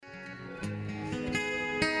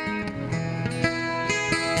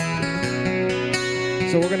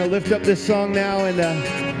So we're going to lift up this song now, and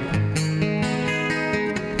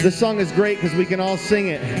this song is great because we can all sing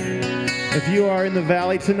it. If you are in the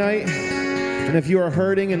valley tonight, and if you are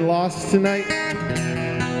hurting and lost tonight,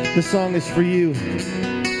 this song is for you.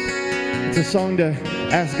 It's a song to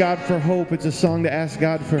ask God for hope. It's a song to ask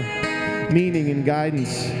God for meaning and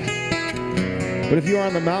guidance. But if you are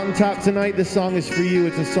on the mountaintop tonight, this song is for you.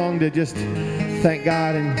 It's a song to just thank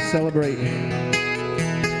God and celebrate.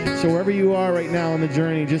 So wherever you are right now on the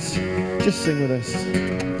journey, just sing with us.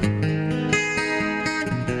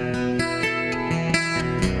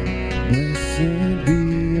 Blessed be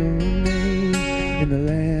your name in the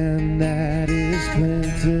land that is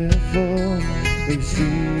plentiful, where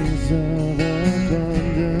streams of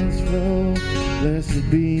abundance flow.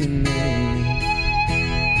 Blessed be your name.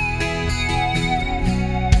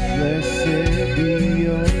 Blessed be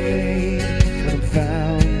your name, I'm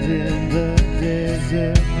found in the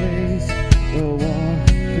desert place, or walk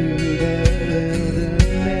through the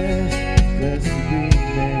wilderness. Blessed be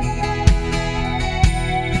your name.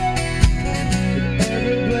 And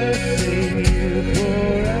every blessing you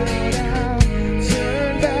pour out,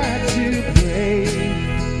 turn back to praise.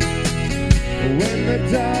 When the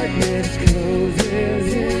darkness closes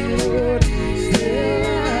in, Lord, still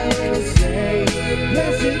I will say,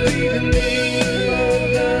 blessed be the name of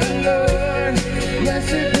the Lord.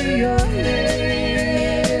 Blessed be your name.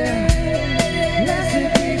 Blessed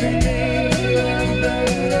be the name of the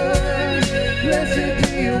Lord. Blessed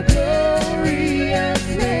be your glorious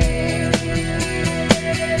name.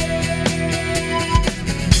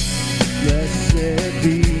 Blessed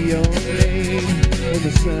be your name when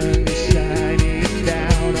the sun is shining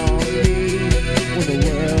down on me, when the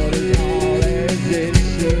world is all as it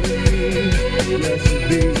should be. Blessed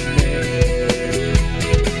be your name.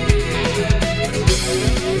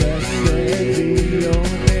 Blessed be your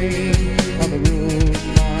name. On the road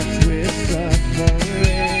march with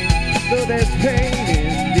suffering, though there's pain in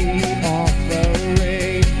the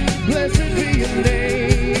offering. Blessed be your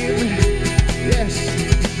name. Yes.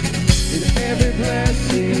 In every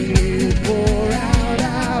blessing you pour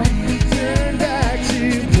out, turn back to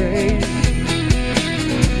praise.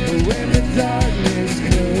 When the darkness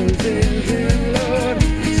closes in, Lord,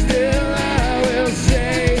 still I will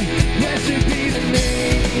say, blessed be the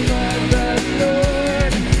name of the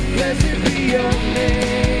Lord. Blessed be your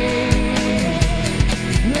name.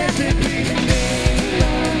 Blessed be the name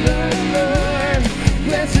of the Lord.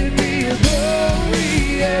 Blessed be your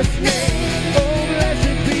glorious name. Oh,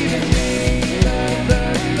 blessed be the name of the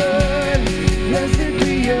Lord. Blessed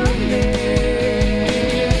be your name.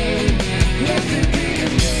 Blessed be the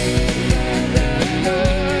name of the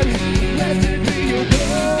Lord. Blessed be your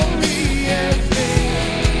glorious name.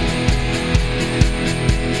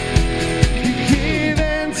 You give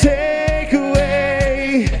and take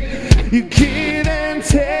away. You give and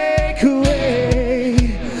take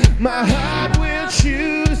away. My heart will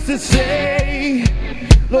choose to say,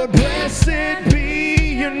 Lord, blessed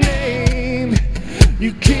be your name.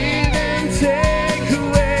 You give and take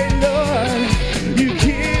away, Lord. You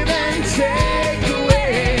give and take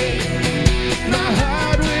away. My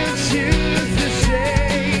heart will choose to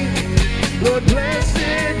say, Lord,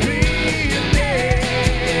 blessed be your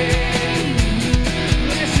name.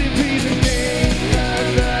 Blessed be the name of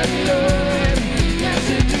the Lord.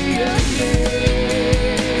 Blessed be your name.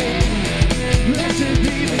 Blessed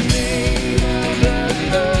be the name of the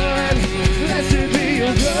Lord. Blessed be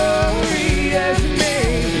your glorious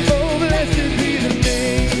name. Oh, blessed be the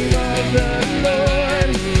name of the Lord.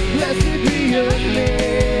 Blessed be your name.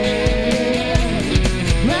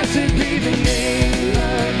 Blessed be the name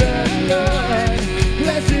of the Lord.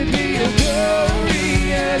 Blessed be your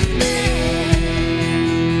glorious name.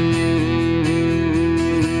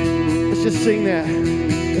 Let's just sing that.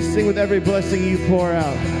 Let's sing with every blessing you pour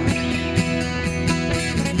out.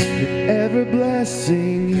 With every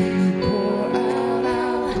blessing you pour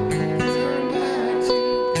out, turn back to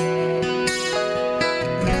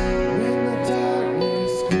when the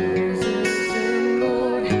darkness closes in,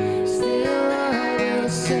 Lord, still I will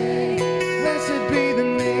say, blessed be the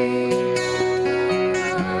name.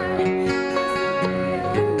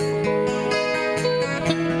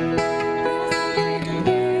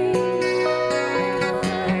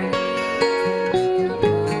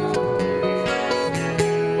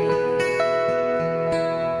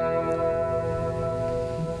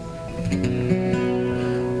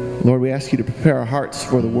 Lord, we ask you to prepare our hearts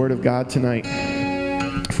for the Word of God tonight,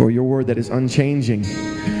 for your Word that is unchanging,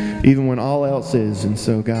 even when all else is. And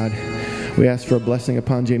so, God, we ask for a blessing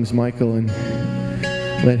upon James Michael, and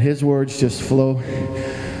let his words just flow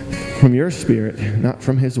from your Spirit, not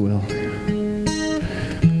from his will.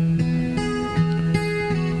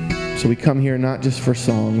 So we come here not just for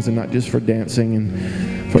songs and not just for dancing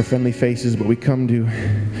and for friendly faces, but we come to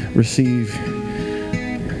receive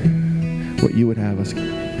what you would have us.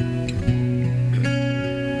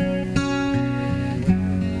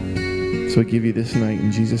 So we give you this night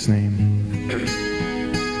in Jesus' name.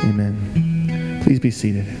 Amen. Please be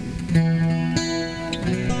seated.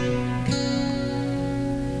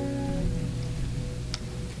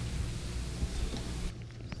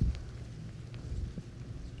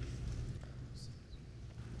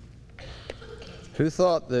 Who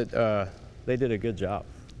thought that they did a good job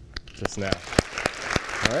just now?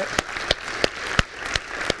 All right.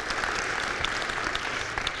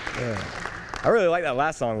 Yeah. I really like that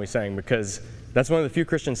last song we sang because that's one of the few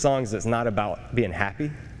Christian songs that's not about being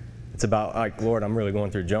happy. It's about, like, Lord, I'm really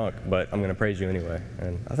going through junk, but I'm going to praise you anyway.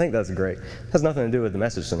 And I think that's great. It has nothing to do with the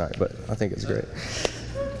message tonight, but I think it's great.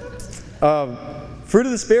 Fruit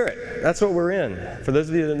of the Spirit, that's what we're in. For those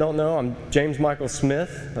of you that don't know, I'm James Michael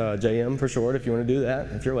Smith, JM for short, if you want to do that,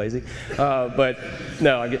 if you're lazy. But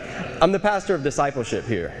no, I'm the pastor of discipleship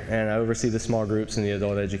here, and I oversee the small groups and the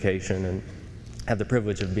adult education, and have the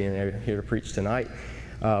privilege of being here to preach tonight.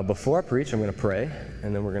 Before I preach, I'm going to pray,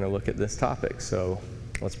 and then we're going to look at this topic. So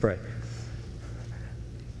let's pray.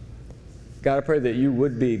 God, I pray that you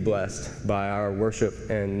would be blessed by our worship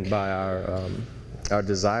and by our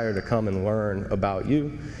desire to come and learn about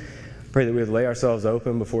you. Pray that we would lay ourselves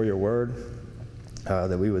open before your word,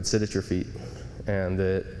 that we would sit at your feet, and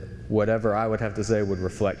that whatever I would have to say would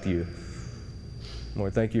reflect you.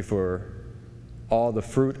 Lord, thank you for all the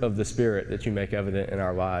fruit of the Spirit that you make evident in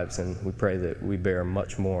our lives, and we pray that we bear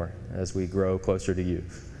much more as we grow closer to you.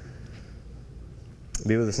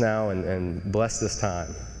 Be with us now and bless this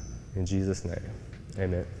time. In Jesus' name,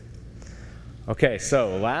 amen. Okay,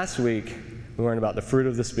 so last week we learned about the fruit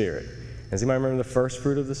of the Spirit. Does anybody remember the first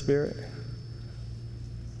fruit of the Spirit?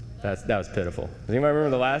 That was pitiful. Does anybody remember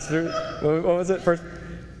the last fruit? What was it? First?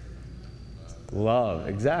 Love,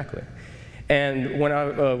 exactly. And when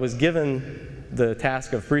I was given the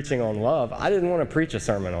task of preaching on love, I didn't want to preach a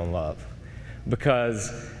sermon on love,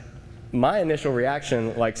 because my initial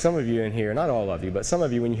reaction, like some of you in here, not all of you, but some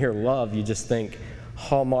of you, when you hear love, you just think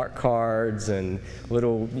Hallmark cards and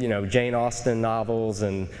little, Jane Austen novels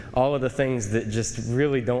and all of the things that just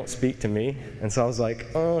really don't speak to me. And so I was like,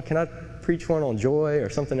 oh, can I preach one on joy or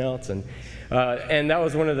something else? And that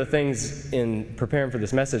was one of the things in preparing for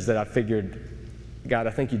this message that I figured, God, I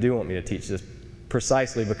think you do want me to teach this,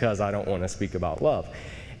 precisely because I don't want to speak about love.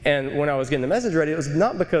 And when I was getting the message ready, it was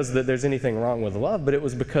not because that there's anything wrong with love, but it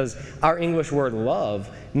was because our English word love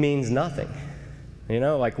means nothing.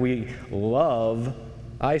 Like we love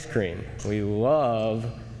ice cream. We love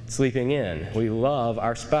sleeping in. We love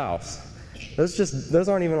our spouse. Those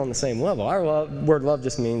aren't even on the same level. Our word love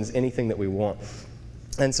just means anything that we want.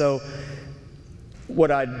 And so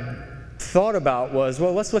what I thought about was,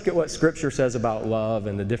 well, let's look at what Scripture says about love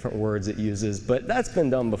and the different words it uses. But that's been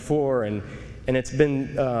done before, and it's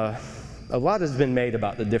been, a lot has been made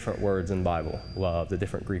about the different words in the Bible, love, the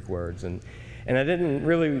different Greek words. And I didn't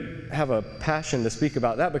really have a passion to speak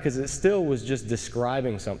about that because it still was just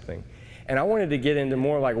describing something. And I wanted to get into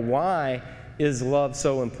more like, why is love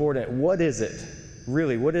so important? What is it,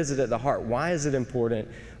 really? What is it at the heart? Why is it important?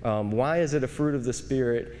 Why is it a fruit of the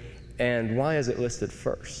Spirit? And why is it listed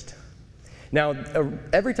first? Now,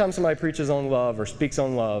 every time somebody preaches on love or speaks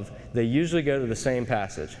on love, they usually go to the same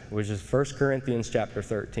passage, which is 1 Corinthians chapter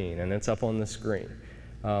 13, and it's up on the screen.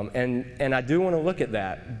 And I do want to look at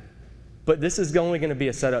that, but this is only going to be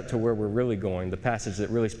a setup to where we're really going, the passage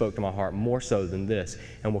that really spoke to my heart more so than this,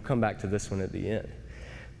 and we'll come back to this one at the end.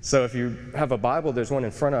 So if you have a Bible, there's one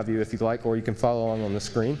in front of you if you'd like, or you can follow along on the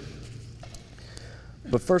screen.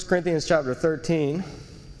 But 1 Corinthians chapter 13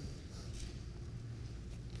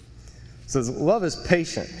 says, love is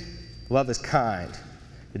patient, love is kind,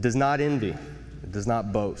 it does not envy, it does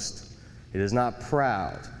not boast, it is not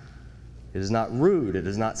proud, it is not rude, it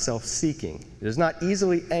is not self-seeking, it is not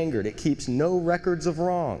easily angered, it keeps no records of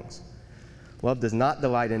wrongs. Love does not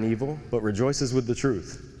delight in evil, but rejoices with the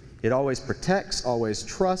truth. It always protects, always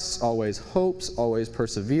trusts, always hopes, always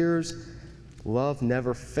perseveres. Love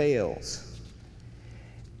never fails.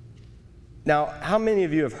 Now, how many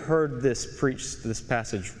of you have heard this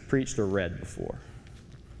passage preached or read before?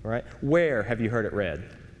 All right? Where have you heard it read?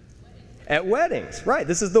 At weddings, right.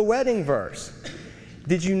 This is the wedding verse.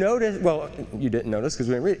 Did you notice? Well, you didn't notice because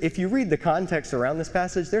we didn't read it. If you read the context around this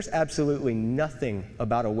passage, there's absolutely nothing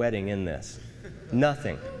about a wedding in this.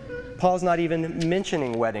 Nothing. Paul's not even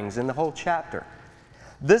mentioning weddings in the whole chapter.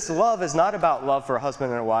 This love is not about love for a husband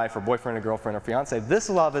and a wife or boyfriend and girlfriend or fiance. This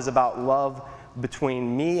love is about love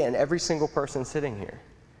between me and every single person sitting here.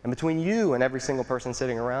 and between you and every single person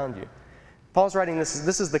sitting around you. Paul's writing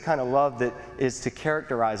this is the kind of love that is to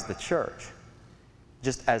characterize the church,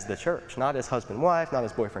 just as the church, not as husband-wife, not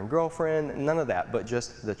as boyfriend-girlfriend, none of that, but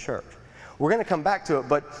just the church. We're going to come back to it,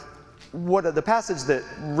 but the passage that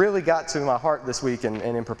really got to my heart this week and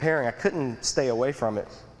in preparing, I couldn't stay away from it.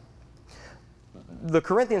 The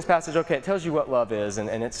Corinthians passage, okay, it tells you what love is, and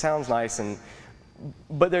it sounds nice,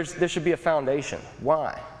 but there should be a foundation.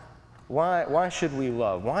 Why? Why should we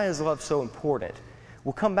love? Why is love so important?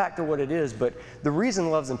 We'll come back to what it is, but the reason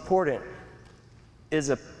love's important is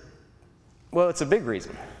it's a big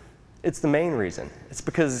reason. It's the main reason. It's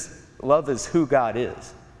because love is who God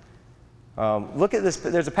is. Look at this.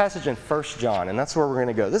 There's a passage in 1 John, and that's where we're going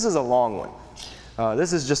to go. This is a long one.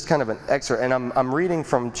 This is just kind of an excerpt, and I'm reading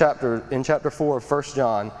from chapter 4 of 1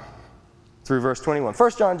 John through verse 21.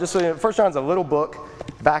 1 John, just so you know, 1 John's a little book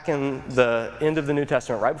back in the end of the New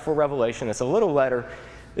Testament, right before Revelation. It's a little letter.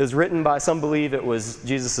 It was written by, some believe it was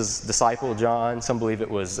Jesus' disciple John, some believe it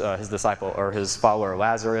was his disciple or his follower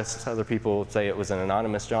Lazarus. Other people say it was an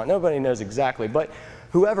anonymous John. Nobody knows exactly, but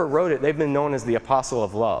whoever wrote it, they've been known as the apostle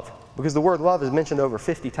of love, because the word love is mentioned over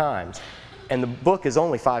 50 times, and the book is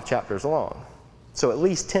only 5 chapters long. So at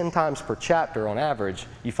least 10 times per chapter on average,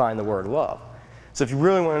 you find the word love. So if you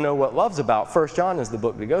really want to know what love's about, 1 John is the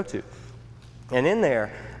book to go to. And in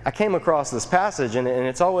there, I came across this passage, and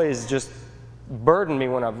it's always just burdened me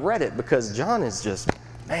when I've read it, because John is just,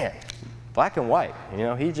 man, black and white. You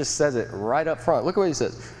know, he just says it right up front. Look at what he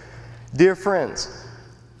says. Dear friends,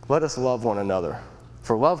 let us love one another,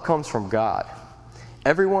 for love comes from God.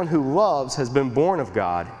 Everyone who loves has been born of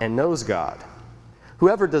God and knows God.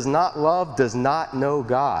 Whoever does not love does not know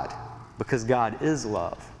God, because God is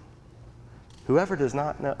love. Whoever does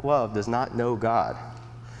not love does not know God.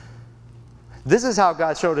 This is how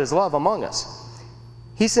God showed his love among us.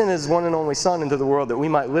 He sent his one and only Son into the world that we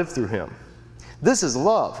might live through him. This is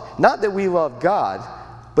love, not that we loved God,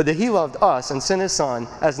 but that he loved us and sent his Son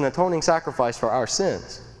as an atoning sacrifice for our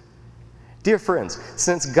sins. Dear friends,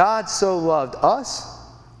 since God so loved us,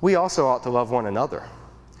 we also ought to love one another.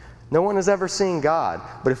 No one has ever seen God,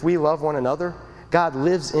 but if we love one another, God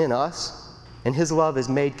lives in us, and his love is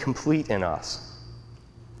made complete in us.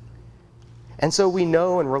 And so we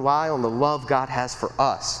know and rely on the love God has for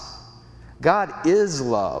us. God is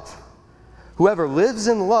love. Whoever lives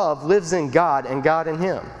in love lives in God and God in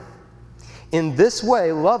him. In this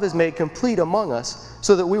way, love is made complete among us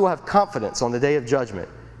so that we will have confidence on the day of judgment,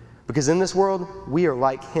 because in this world, we are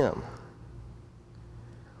like him.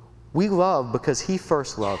 We love because he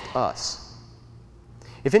first loved us.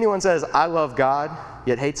 If anyone says, I love God,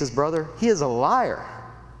 yet hates his brother, he is a liar.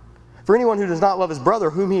 For anyone who does not love his brother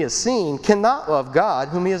whom he has seen cannot love God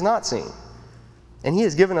whom he has not seen. And he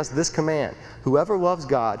has given us this command: whoever loves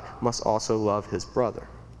God must also love his brother.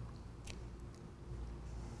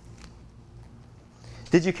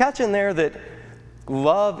 Did you catch in there that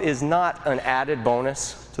love is not an added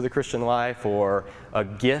bonus to the Christian life, or a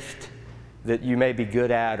gift that you may be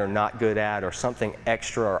good at or not good at, or something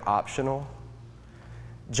extra or optional?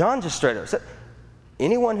 John just straight up said,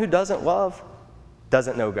 anyone who doesn't love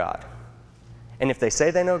doesn't know God. And if they say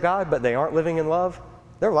they know God but they aren't living in love,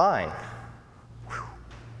 they're lying.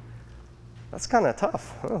 That's kind of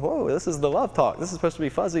tough. Oh, whoa, this is the love talk. This is supposed to be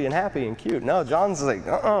fuzzy and happy and cute. No, John's like,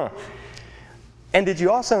 And did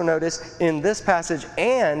you also notice in this passage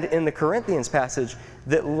and in the Corinthians passage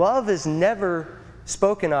that love is never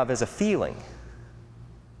spoken of as a feeling?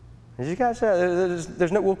 Did you guys know?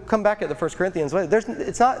 There's no. We'll come back at the 1 Corinthians later.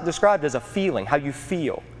 It's not described as a feeling, how you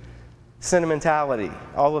feel, sentimentality,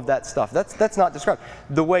 all of that stuff. That's not described.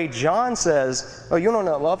 The way John says, oh, you don't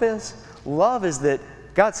know what love is? Love is that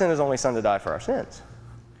God sent his only Son to die for our sins.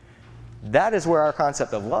 That is where our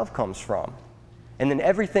concept of love comes from. And then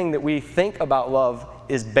everything that we think about love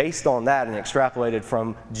is based on that and extrapolated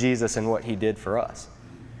from Jesus and what he did for us.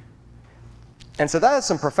 And so that has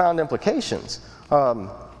some profound implications.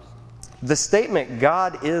 The statement,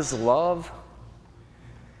 God is love,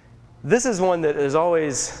 this is one that is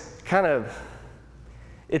always kind of,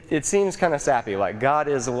 it seems kind of sappy, like God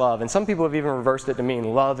is love. And some people have even reversed it to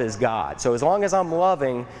mean love is God. So as long as I'm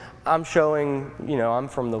loving, I'm showing, I'm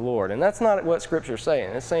from the Lord. And that's not what Scripture's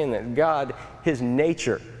saying. It's saying that God, his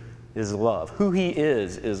nature is love. Who he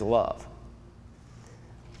is love.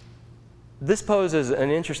 This poses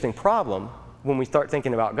an interesting problem when we start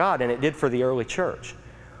thinking about God, and it did for the early church.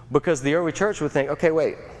 Because the early church would think, okay,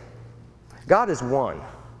 wait, God is one.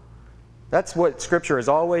 That's what Scripture has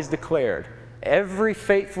always declared. Every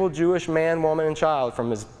faithful Jewish man, woman, and child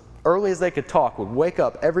from his early as they could talk, would wake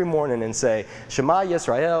up every morning and say, Shema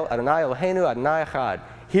Yisrael, Adonai Eloheinu, Adonai Echad.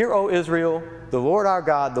 Hear, O Israel, the Lord our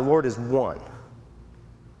God, the Lord is one.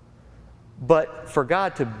 But for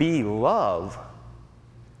God to be love,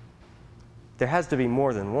 there has to be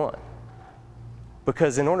more than one.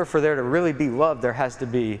 Because in order for there to really be love, there has to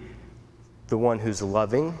be the one who's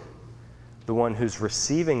loving, the one who's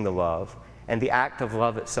receiving the love, and the act of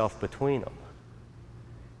love itself between them.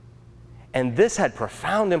 And this had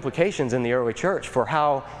profound implications in the early church for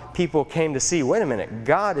how people came to see, wait a minute,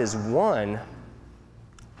 God is one,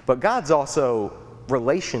 but God's also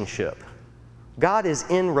relationship. God is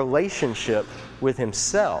in relationship with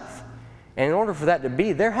himself. And in order for that to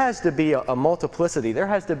be, there has to be a multiplicity. There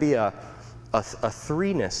has to be a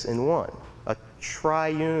threeness in one, a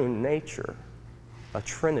triune nature, a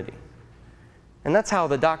trinity. And that's how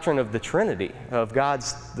the doctrine of the Trinity, of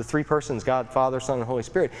the three persons, God, Father, Son, and Holy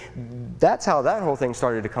Spirit, that's how that whole thing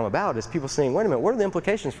started to come about, is people saying, wait a minute, what are the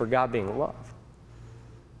implications for God being love?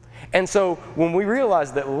 And so when we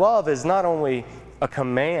realize that love is not only a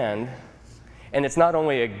command, and it's not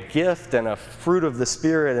only a gift and a fruit of the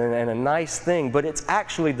Spirit and a nice thing, but it's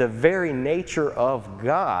actually the very nature of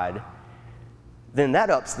God, then that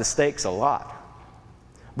ups the stakes a lot.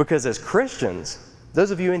 Because as Christians,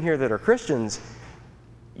 those of you in here that are Christians,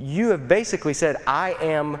 you have basically said, I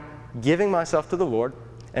am giving myself to the Lord,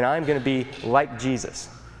 and I'm going to be like Jesus.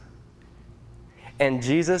 And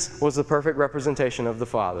Jesus was the perfect representation of the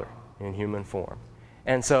Father in human form.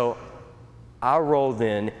 And so our role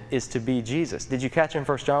then is to be Jesus. Did you catch in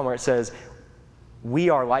 1 John where it says, we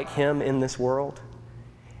are like him in this world,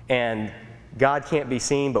 and God can't be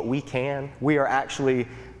seen, but we can. We are actually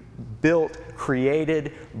built,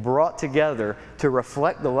 created, brought together to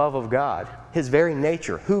reflect the love of God, his very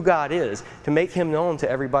nature, who God is, to make him known to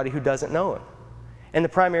everybody who doesn't know him. And the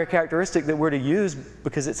primary characteristic that we're to use,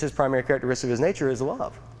 because it's his primary characteristic of his nature, is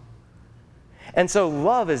love. And so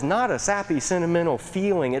love is not a sappy, sentimental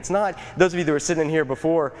feeling. It's not, those of you that were sitting here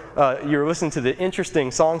before, you were listening to the interesting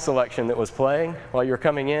song selection that was playing while you were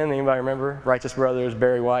coming in. Anybody remember? Righteous Brothers,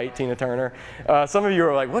 Barry White, Tina Turner. Some of you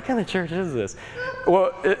were like, what kind of church is this?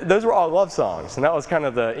 Well, those were all love songs. And that was kind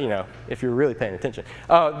of the, if you're really paying attention.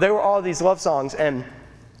 They were all these love songs, and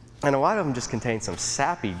a lot of them just contained some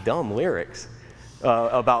sappy, dumb lyrics.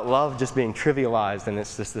 About love just being trivialized, and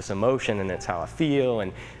it's just this emotion, and it's how I feel,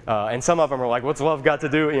 and some of them are like, what's love got to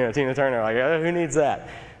do with, Tina Turner, like, who needs that?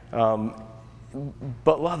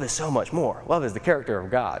 But love is so much more. Love is the character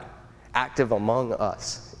of God, active among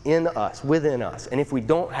us, in us, within us. And if we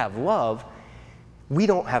don't have love, we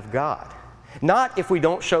don't have God. Not if we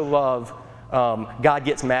don't show love, God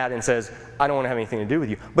gets mad and says, I don't want to have anything to do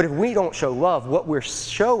with you. But if we don't show love, what we're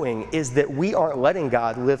showing is that we aren't letting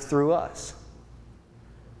God live through us.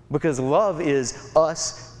 Because love is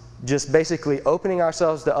us just basically opening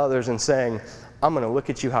ourselves to others and saying, I'm going to look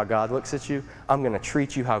at you how God looks at you. I'm going to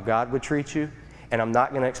treat you how God would treat you. And I'm not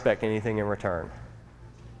going to expect anything in return.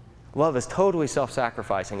 Love is totally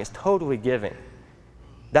self-sacrificing. It's totally giving.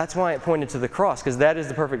 That's why it pointed to the cross, because that is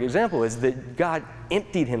the perfect example, is that God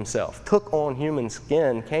emptied himself, took on human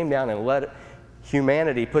skin, came down and let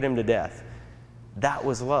humanity put him to death. That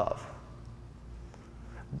was love.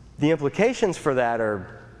 The implications for that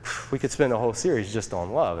are, we could spend a whole series just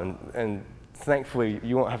on love, and thankfully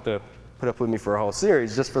you won't have to put up with me for a whole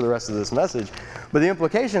series just for the rest of this message, but the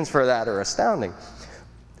implications for that are astounding.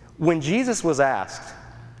 When Jesus was asked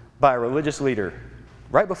by a religious leader,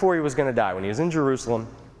 right before he was going to die, when he was in Jerusalem,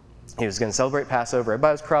 he was going to celebrate Passover,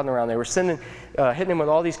 everybody was crowding around, they were hitting him with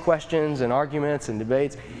all these questions and arguments and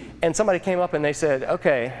debates, and somebody came up and they said,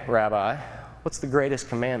 okay, Rabbi, what's the greatest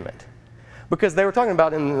commandment? Because they were talking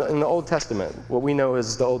about in the Old Testament, what we know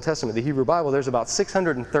as the Old Testament, the Hebrew Bible, there's about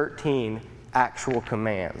 613 actual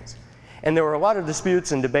commands. And there were a lot of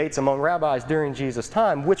disputes and debates among rabbis during Jesus'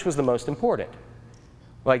 time, which was the most important.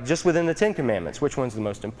 Like just within the 10 Commandments, which one's the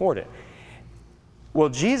most important? Well,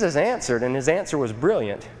 Jesus answered, and his answer was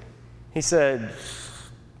brilliant. He said,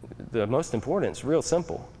 the most important is real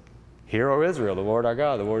simple. Hear, O Israel, the Lord our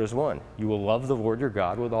God, the Lord is one. You will love the Lord your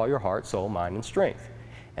God with all your heart, soul, mind, and strength.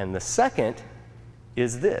 And the second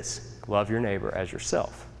is this, love your neighbor as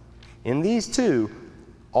yourself. In these two,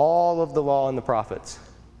 all of the law and the prophets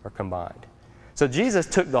are combined. So Jesus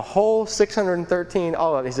took the whole 613,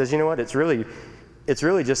 all of it. He says, you know what, it's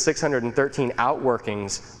really just 613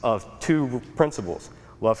 outworkings of two principles,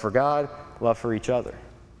 love for God, love for each other.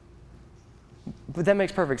 But that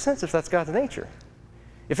makes perfect sense if that's God's nature.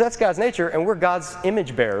 If that's God's nature, and we're God's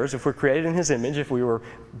image bearers, if we're created in his image, if we were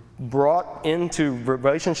brought into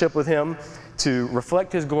relationship with him to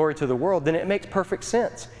reflect his glory to the world, then it makes perfect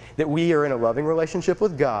sense. that we are in a loving relationship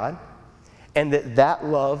with God, and that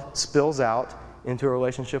love spills out into a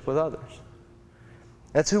relationship with others.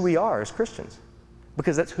 That's who we are as Christians,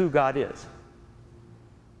 because that's who God is.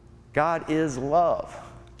 God is love.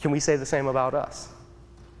 Can we say the same about us?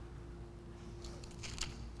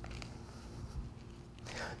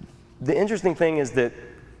 The interesting thing is that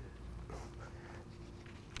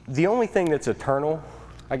the only thing that's eternal,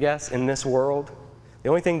 I guess, in this world, the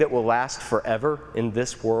only thing that will last forever in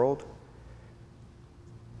this world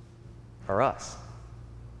are us,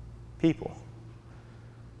 people.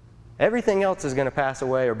 Everything else is going to pass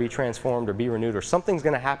away or be transformed or be renewed, or something's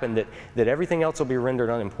going to happen that everything else will be rendered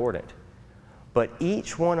unimportant. But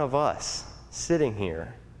each one of us sitting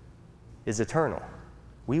here is eternal.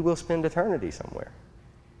 We will spend eternity somewhere,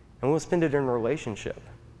 and we'll spend it in a relationship.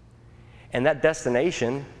 And that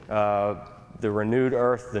destination, the renewed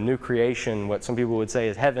earth, the new creation, what some people would say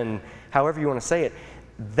is heaven, however you want to say it,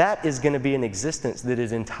 that is going to be an existence that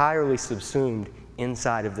is entirely subsumed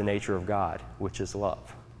inside of the nature of God, which is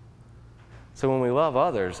love. So when we love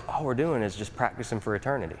others, all we're doing is just practicing for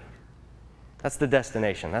eternity. That's the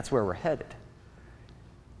destination. That's where we're headed.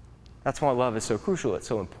 That's why love is so crucial. It's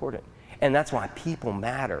so important. And that's why people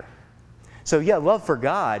matter. So yeah, love for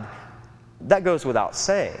God, that goes without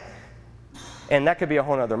saying. And that could be a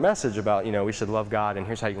whole other message about, we should love God and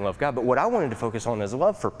here's how you can love God. But what I wanted to focus on is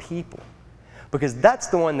love for people. Because that's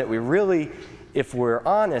the one that we really, if we're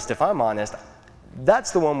honest, if I'm honest,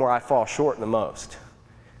 that's the one where I fall short the most.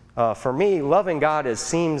 For me, loving God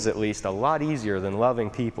seems at least a lot easier than loving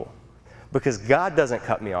people. Because God doesn't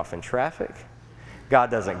cut me off in traffic. God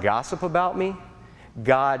doesn't gossip about me.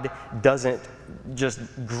 God doesn't just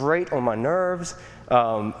grate on my nerves.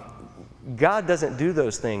 God doesn't do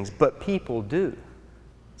those things, but people do.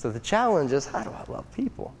 So the challenge is, how do I love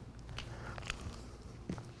people?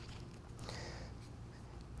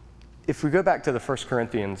 If we go back to the 1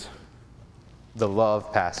 Corinthians, the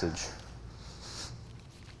love passage,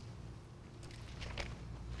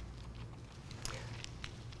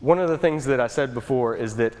 one of the things that I said before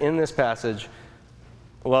is that in this passage,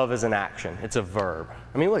 love is an action. It's a verb.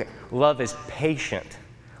 I mean, look, love is patient.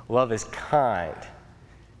 Love is kind.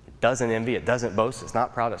 It doesn't envy. It doesn't boast. It's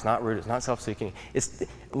not proud. It's not rude. It's not self-seeking.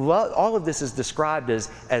 All of this is described as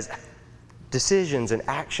decisions and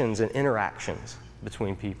actions and interactions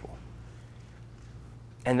between people.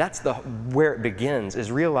 And that's where it begins,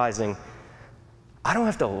 is realizing I don't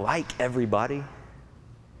have to like everybody,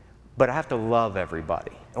 but I have to love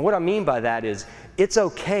everybody. And what I mean by that is it's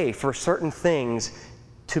okay for certain things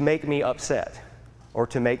to make me upset or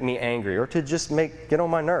to make me angry or to just get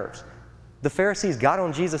on my nerves. The Pharisees got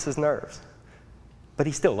on Jesus' nerves, but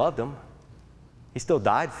he still loved them. He still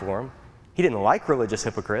died for them. He didn't like religious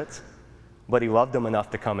hypocrites, but he loved them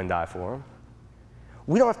enough to come and die for them.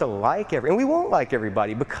 We don't have to like and we won't like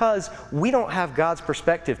everybody because we don't have God's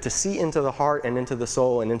perspective to see into the heart and into the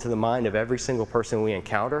soul and into the mind of every single person we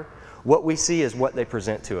encounter. What we see is what they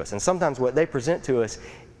present to us. And sometimes what they present to us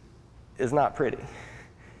is not pretty.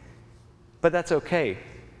 But that's okay,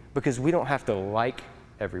 because we don't have to like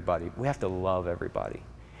everybody. We have to love everybody.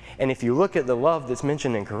 And if you look at the love that's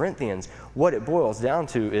mentioned in Corinthians, what it boils down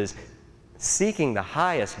to is seeking the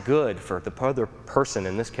highest good for the other person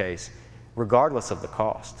in this case, regardless of the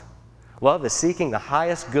cost. Love is seeking the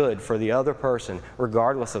highest good for the other person,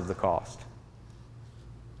 regardless of the cost.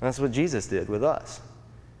 And that's what Jesus did with us.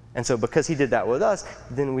 And so because he did that with us,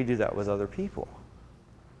 then we do that with other people.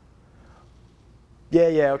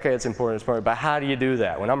 Yeah, okay, it's important, but how do you do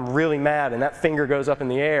that? When I'm really mad and that finger goes up in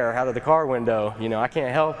the air out of the car window, I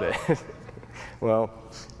can't help it. Well,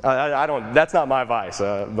 I don't, that's not my vice,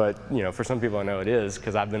 but, for some people I know it is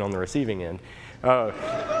because I've been on the receiving end.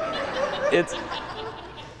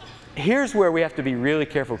 Here's where we have to be really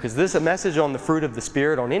careful, because this a message on the fruit of the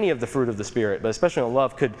Spirit, on any of the fruit of the Spirit, but especially on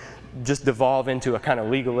love, could just devolve into a kind of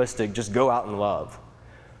legalistic, just go out and love.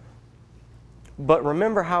 But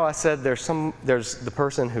remember how I said there's the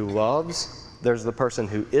person who loves, there's the person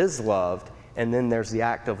who is loved, and then there's the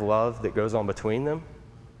act of love that goes on between them?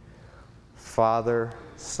 Father,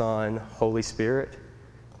 Son, Holy Spirit.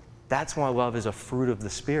 That's why love is a fruit of the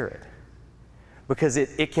Spirit. Because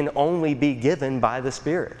it can only be given by the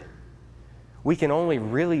Spirit. We can only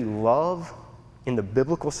really love, in the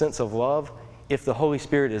biblical sense of love, if the Holy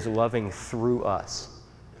Spirit is loving through us.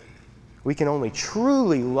 We can only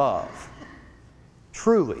truly love,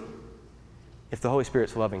 if the Holy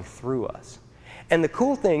Spirit's loving through us. And the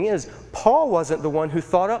cool thing is, Paul wasn't the one who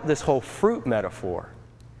thought up this whole fruit metaphor.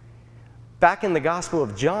 Back in the Gospel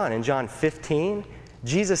of John, in John 15,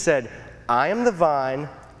 Jesus said, I am the vine,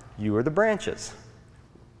 you are the branches.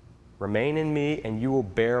 Remain in me, and you will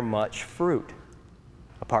bear much fruit.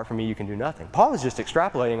 Apart from me, you can do nothing. Paul is just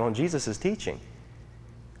extrapolating on Jesus' teaching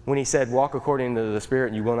when he said, walk according to the Spirit,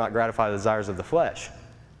 and you will not gratify the desires of the flesh.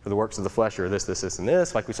 For the works of the flesh are this, this, this, and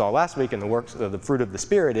this, like we saw last week, and the works of the fruit of the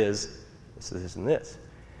Spirit is this, and this.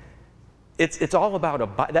 It's all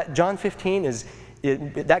about that. John 15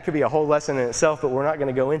 that could be a whole lesson in itself, but we're not going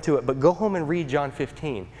to go into it. But go home and read John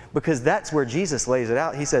 15, because that's where Jesus lays it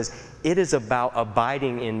out. He says, it is about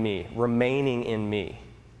abiding in me, remaining in me.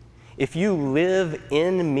 If you live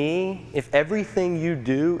in me, if everything you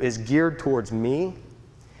do is geared towards me,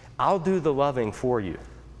 I'll do the loving for you.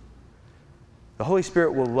 The Holy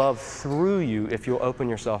Spirit will love through you if you'll open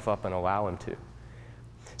yourself up and allow Him to.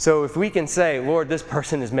 So if we can say, Lord, this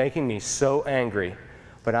person is making me so angry,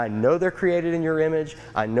 but I know they're created in your image,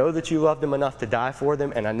 I know that you love them enough to die for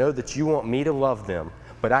them, and I know that you want me to love them,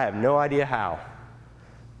 but I have no idea how.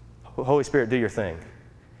 Holy Spirit, do your thing.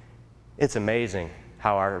 It's amazing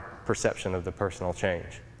how our perception of the person will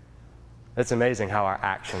change. It's amazing how our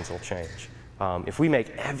actions will change. If we make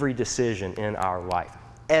every decision in our life,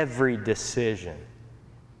 every decision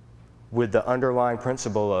with the underlying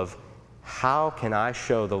principle of how can I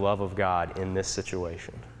show the love of God in this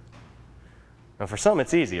situation? Now, for some,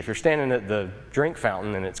 it's easy. If you're standing at the drink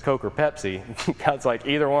fountain and it's Coke or Pepsi, God's like,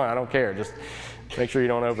 either one, I don't care. Just make sure you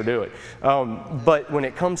don't overdo it. But when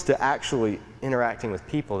it comes to actually interacting with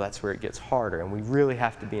people, that's where it gets harder. And we really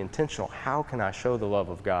have to be intentional. How can I show the love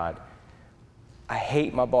of God? I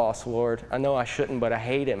hate my boss, Lord. I know I shouldn't, but I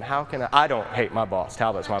hate him. How can I don't hate my boss.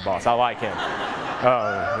 Talbot's my boss. I like him.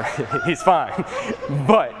 He's fine.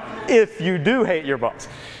 But if you do hate your boss,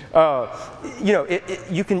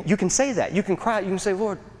 you can say that. You can cry. You can say,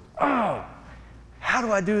 Lord, how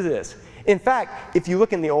do I do this? In fact, if you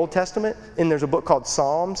look in the Old Testament, and there's a book called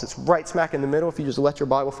Psalms, it's right smack in the middle. If you just let your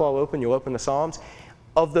Bible fall open, you'll open the Psalms.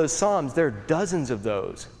 Of those Psalms, there are dozens of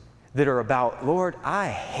those that are about, Lord, I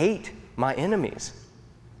hate my enemies,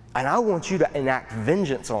 and I want you to enact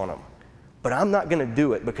vengeance on them, but I'm not going to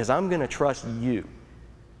do it because I'm going to trust you.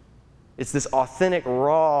 It's this authentic,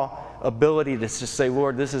 raw ability to just say,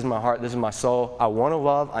 Lord, this is my heart, this is my soul. I want to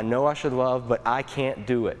love, I know I should love, but I can't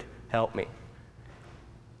do it. Help me.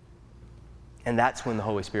 And that's when the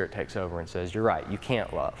Holy Spirit takes over and says, you're right, you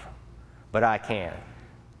can't love, but I can.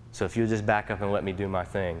 So if you'll just back up and let me do my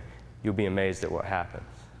thing, you'll be amazed at what happens.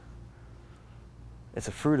 It's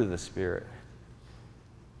a fruit of the Spirit.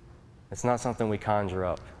 It's not something we conjure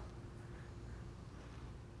up.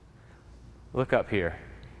 Look up here.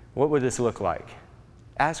 What would this look like?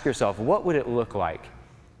 Ask yourself, what would it look like?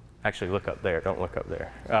 Actually, look up there. Don't look up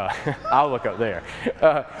there. I'll look up there.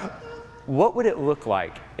 What would it look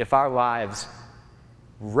like if our lives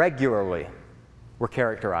regularly were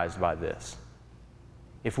characterized by this?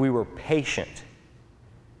 If we were patient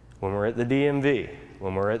when we're at the DMV,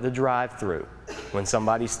 when we're at the drive-thru, when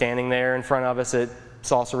somebody's standing there in front of us at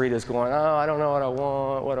Salsaritas going, oh, I don't know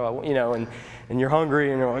what do I want, and you're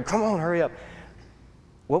hungry and you're like, come on, hurry up.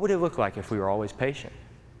 What would it look like if we were always patient?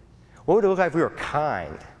 What would it look like if we were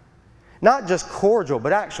kind? Not just cordial,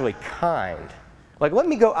 but actually kind. Like, let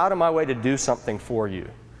me go out of my way to do something for you.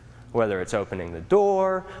 Whether it's opening the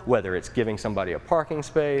door, whether it's giving somebody a parking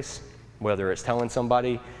space, whether it's telling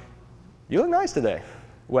somebody, you look nice today.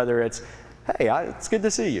 Whether it's, hey, it's good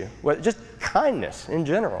to see you. Just kindness in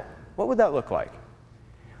general. What would that look like?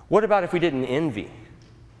 What about if we didn't envy?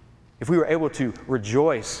 If we were able to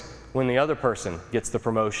rejoice when the other person gets the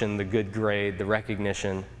promotion, the good grade, the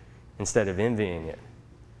recognition, instead of envying it?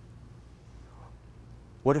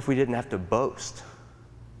 What if we didn't have to boast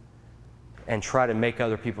and try to make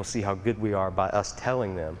other people see how good we are by us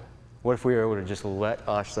telling them? What if we were able to just let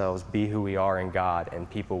ourselves be who we are in God and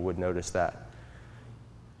people would notice that?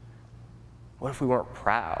 What if we weren't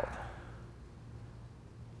proud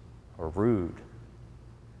or rude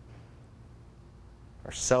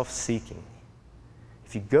or self-seeking?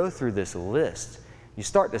 If you go through this list, you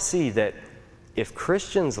start to see that if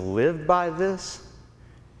Christians lived by this,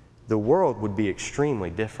 the world would be extremely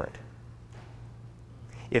different.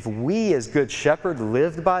 If we as Good Shepherd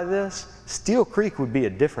lived by this, Steel Creek would be a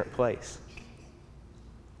different place.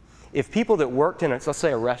 If people that worked in, let's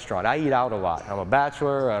say a restaurant, I eat out a lot. I'm a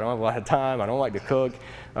bachelor, I don't have a lot of time, I don't like to cook,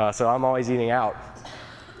 so I'm always eating out.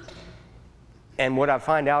 And what I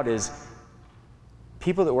find out is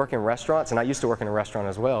people that work in restaurants, and I used to work in a restaurant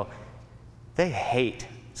as well, they hate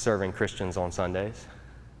serving Christians on Sundays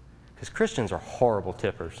because Christians are horrible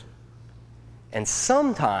tippers. And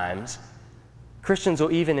sometimes Christians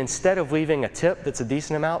will even, instead of leaving a tip that's a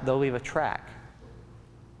decent amount, they'll leave a tract,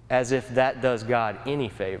 as if that does God any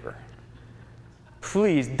favor.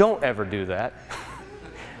 Please don't ever do that.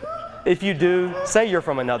 If you do, say you're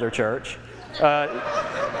from another church.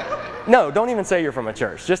 No, don't even say you're from a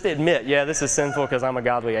church. Just admit, yeah, this is sinful because I'm a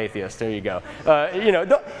godly atheist. There you go.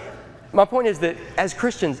 My point is that as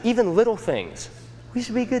Christians, even little things, we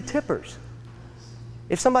should be good tippers.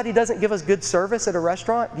 If somebody doesn't give us good service at a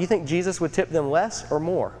restaurant, do you think Jesus would tip them less or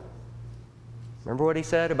more? Remember what he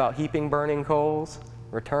said about heaping burning coals,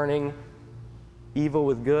 returning evil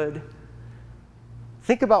with good?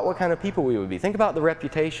 Think about what kind of people we would be. Think about the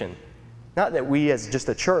reputation. Not that we as just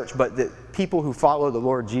a church, but that people who follow the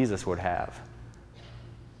Lord Jesus would have.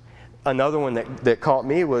 Another one that caught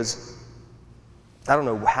me was, I don't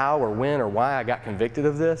know how or when or why I got convicted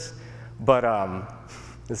of this, but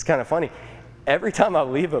it's kind of funny. Every time I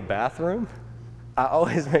leave a bathroom, I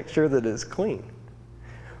always make sure that it's clean.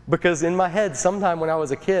 Because in my head, sometime when I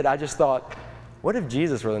was a kid, I just thought, what if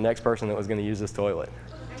Jesus were the next person that was going to use this toilet?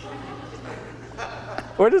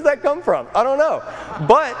 Where does that come from? I don't know.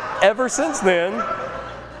 But ever since then,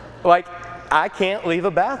 I can't leave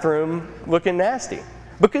a bathroom looking nasty.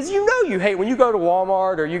 Because you hate when you go to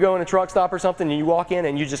Walmart or you go in a truck stop or something and you walk in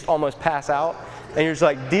and you just almost pass out. And you're just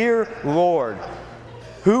like, dear Lord,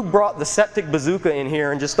 who brought the septic bazooka in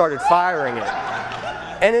here and just started firing it?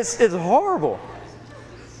 And it's horrible.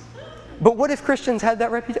 But what if Christians had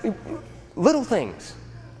that reputation? Little things.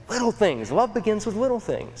 Little things. Love begins with little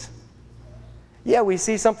things. Yeah, we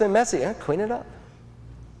see something messy. Clean it up.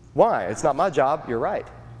 Why? It's not my job. You're right.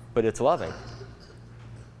 But it's loving.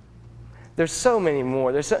 There's so many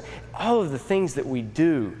more. All of the things that we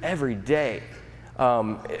do every day.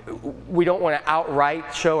 We don't want to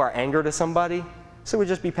outright show our anger to somebody, so we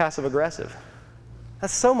just be passive-aggressive.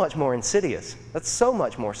 That's so much more insidious. That's so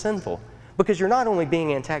much more sinful. Because you're not only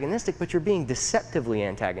being antagonistic, but you're being deceptively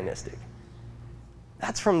antagonistic.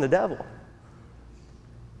 That's from the devil.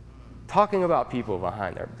 Talking about people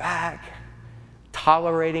behind their back,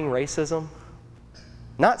 tolerating racism.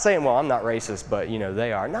 Not saying, well, I'm not racist, but,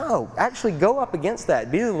 they are. No, actually go up against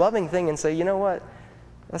that. Be the loving thing and say, you know what?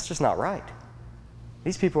 That's just not right.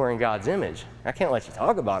 These people are in God's image. I can't let you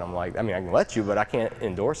talk about them I can let you, but I can't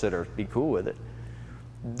endorse it or be cool with it.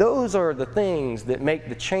 Those are the things that make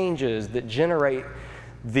the changes that generate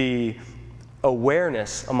the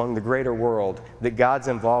awareness among the greater world that God's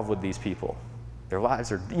involved with these people. Their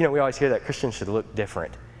lives are, we always hear that Christians should look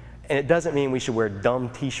different. And it doesn't mean we should wear dumb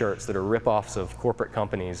t-shirts that are rip-offs of corporate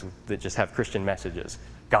companies that just have Christian messages.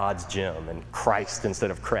 God's gym and Christ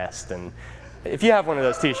instead of crest. And if you have one of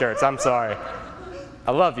those t-shirts, I'm sorry.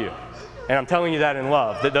 I love you. And I'm telling you that in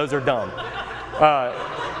love, that those are dumb.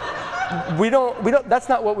 We don't, that's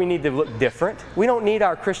not what we need to look different. We don't need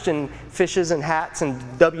our Christian fishes and hats and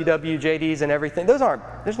WWJDs and everything. There's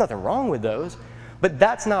nothing wrong with those. But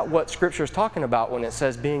that's not what Scripture is talking about when it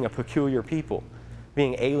says being a peculiar people,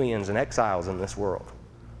 being aliens and exiles in this world.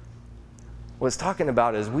 What it's talking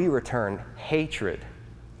about is we return hatred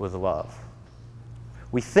with love.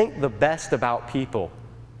 We think the best about people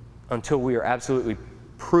until we are absolutely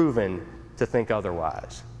proven to think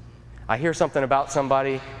otherwise. I hear something about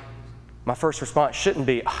somebody, my first response shouldn't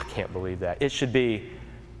be, I can't believe that. It should be,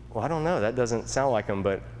 well, I don't know, that doesn't sound like them,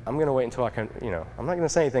 but I'm going to wait until I can, I'm not going to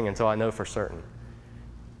say anything until I know for certain.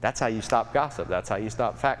 That's how you stop gossip. That's how you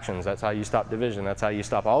stop factions. That's how you stop division. That's how you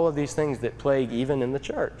stop all of these things that plague even in the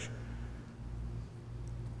church.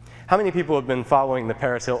 How many people have been following the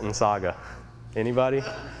Paris Hilton saga? Anybody?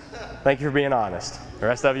 Thank you for being honest. The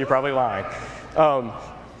rest of you are probably lying.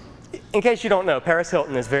 In case you don't know, Paris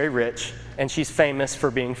Hilton is very rich, and she's famous for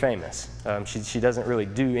being famous. She doesn't really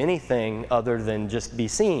do anything other than just be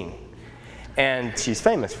seen, and she's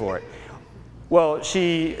famous for it. Well,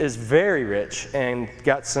 she is very rich and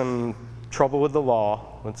got some trouble with the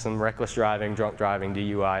law, with some reckless driving, drunk driving,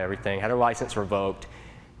 DUI, everything, had her license revoked,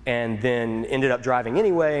 and then ended up driving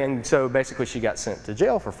anyway, and so basically she got sent to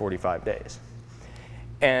jail for 45 days.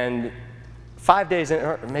 And 5 days in,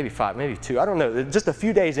 or maybe 2, I don't know, just a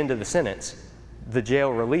few days into the sentence, the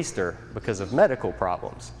jail released her because of medical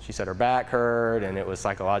problems. She said her back hurt, and it was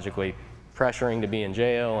psychologically pressuring to be in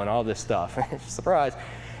jail and all this stuff. Surprise.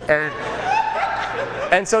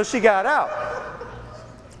 And so she got out.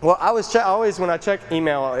 Well, always when I check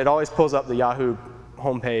email, it always pulls up the Yahoo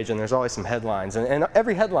homepage, and there's always some headlines. And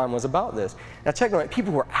every headline was about this. And I checked on it,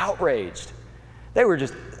 people were outraged. They were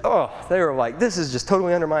just, they were like, this is just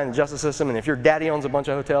totally undermining the justice system, and if your daddy owns a bunch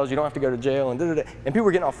of hotels, you don't have to go to jail, and da-da-da. And people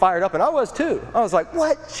were getting all fired up, and I was too. I was like,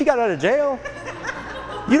 what? She got out of jail?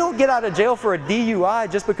 You don't get out of jail for a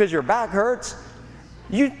DUI just because your back hurts.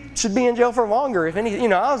 You should be in jail for longer, if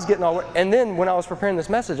anything. I was getting all, and then when I was preparing this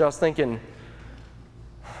message, I was thinking,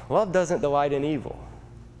 love doesn't delight in evil.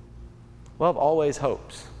 Love always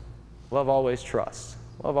hopes. Love always trusts.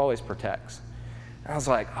 Love always protects. And I was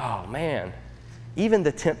like, oh man, even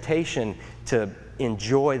the temptation to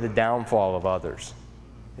enjoy the downfall of others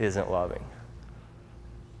isn't loving.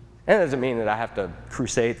 And it doesn't mean that I have to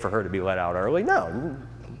crusade for her to be let out early. No, you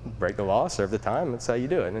break the law, serve the time, that's how you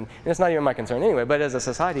do it. And it's not even my concern anyway, but as a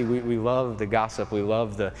society, we love the gossip, we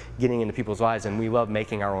love the getting into people's lives, and we love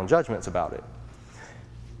making our own judgments about it.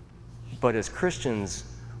 But as Christians,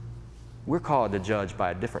 we're called to judge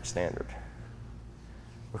by a different standard.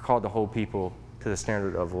 We're called to hold people to the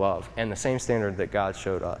standard of love, and the same standard that God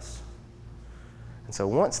showed us. And so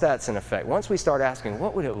once that's in effect, once we start asking,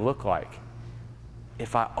 what would it look like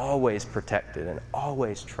if I always protected and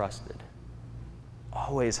always trusted,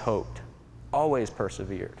 always hoped, always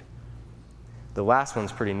persevered? The last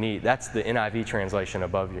one's pretty neat. That's the NIV translation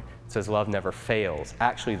above you. It says love never fails.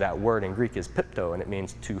 Actually, that word in Greek is pipto, and it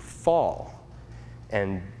means to fall.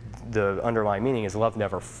 And the underlying meaning is love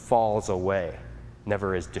never falls away,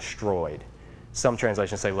 never is destroyed. Some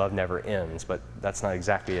translations say love never ends, but that's not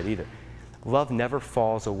exactly it either. Love never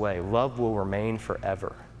falls away. Love will remain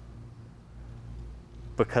forever.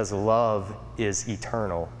 Because love is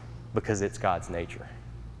eternal, because it's God's nature.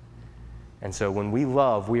 And so when we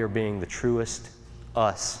love, we are being the truest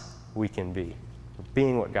us we can be. We're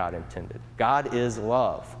being what God intended. God is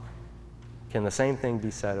love. Can the same thing be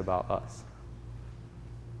said about us?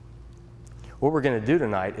 What we're going to do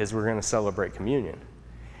tonight is we're going to celebrate communion.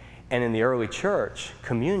 And in the early church,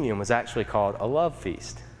 communion was actually called a love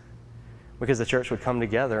feast, because the church would come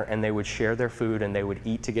together and they would share their food and they would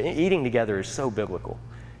eat together. Eating together is so biblical.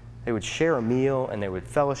 They would share a meal and they would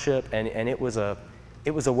fellowship, and it was a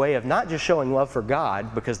way of not just showing love for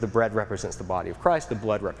God, because the bread represents the body of Christ, the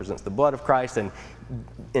blood represents the blood of Christ, and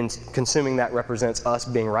in consuming that represents us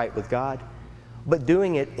being right with God, but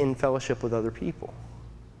doing it in fellowship with other people.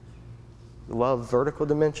 Love, vertical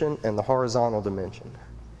dimension and the horizontal dimension.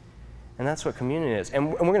 And that's what communion is.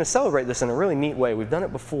 And we're going to celebrate this in a really neat way. We've done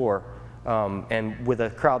it before, and with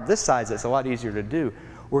a crowd this size, it's a lot easier to do.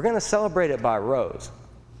 We're going to celebrate it by rows.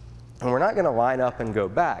 And we're not going to line up and go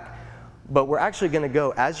back, but we're actually going to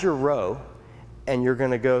go as your row, and you're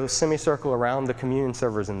going to go semicircle around the communion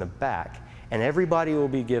servers in the back, and everybody will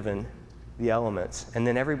be given the elements, and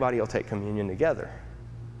then everybody will take communion together.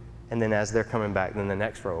 And then as they're coming back, then the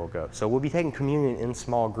next row will go. So we'll be taking communion in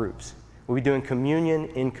small groups. We'll be doing communion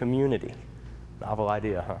in community. Novel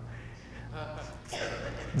idea, huh?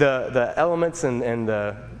 The elements and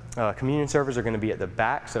the communion servers are going to be at the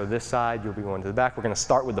back. So this side, you'll be going to the back. We're going to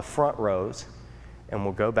start with the front rows, and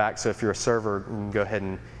we'll go back. So if you're a server, you can go ahead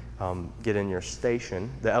and get in your station.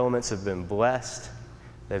 The elements have been blessed.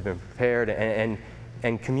 They've been prepared.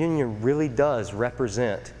 And communion really does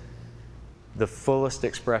represent the fullest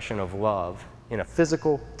expression of love in a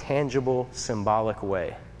physical, tangible, symbolic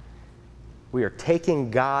way. We are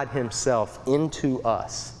taking God Himself into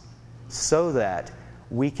us so that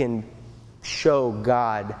we can show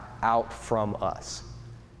God out from us.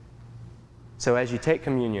 So as you take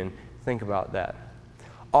communion, think about that.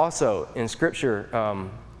 Also, in Scripture,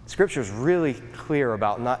 Scripture is really clear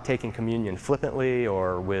about not taking communion flippantly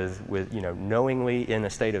or with knowingly in a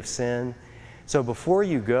state of sin. So before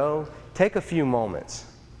you go, take a few moments.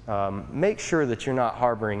 Make sure that you're not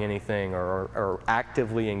harboring anything or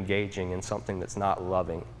actively engaging in something that's not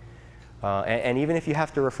loving. And even if you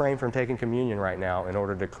have to refrain from taking communion right now in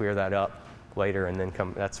order to clear that up later and then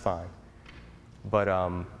come, that's fine. But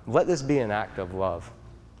let this be an act of love.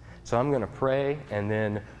 So I'm going to pray, and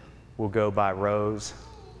then we'll go by rows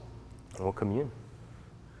and we'll commune.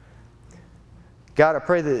 God, I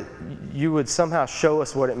pray that you would somehow show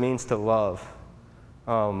us what it means to love.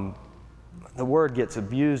 The word gets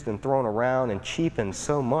abused and thrown around and cheapened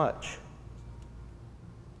so much.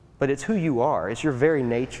 But it's who you are. It's your very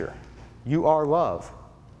nature. You are love.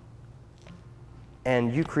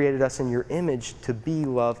 And you created us in your image to be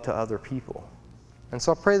love to other people. And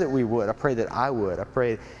so I pray that we would. I pray that I would. I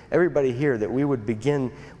pray everybody here that we would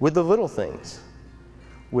begin with the little things,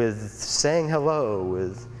 with saying hello,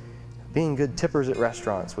 with being good tippers at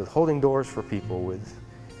restaurants, with holding doors for people, with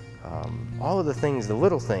all of the things, the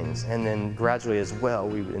little things, and then gradually as well,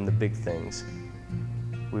 in the big things,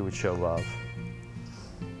 we would show love.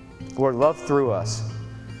 Lord, love through us.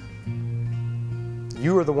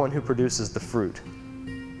 You are the one who produces the fruit.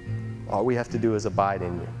 All we have to do is abide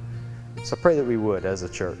in you. So I pray that we would as a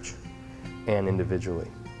church and individually.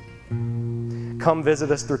 Come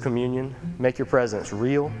visit us through communion. Make your presence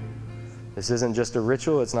real. This isn't just a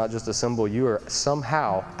ritual. It's not just a symbol. You are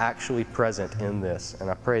somehow actually present in this. And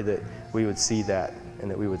I pray that we would see that and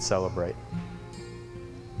that we would celebrate.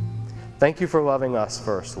 Thank you for loving us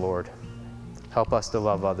first, Lord. Help us to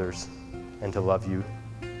love others and to love you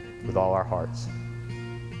with all our hearts.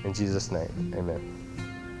 In Jesus' name, amen.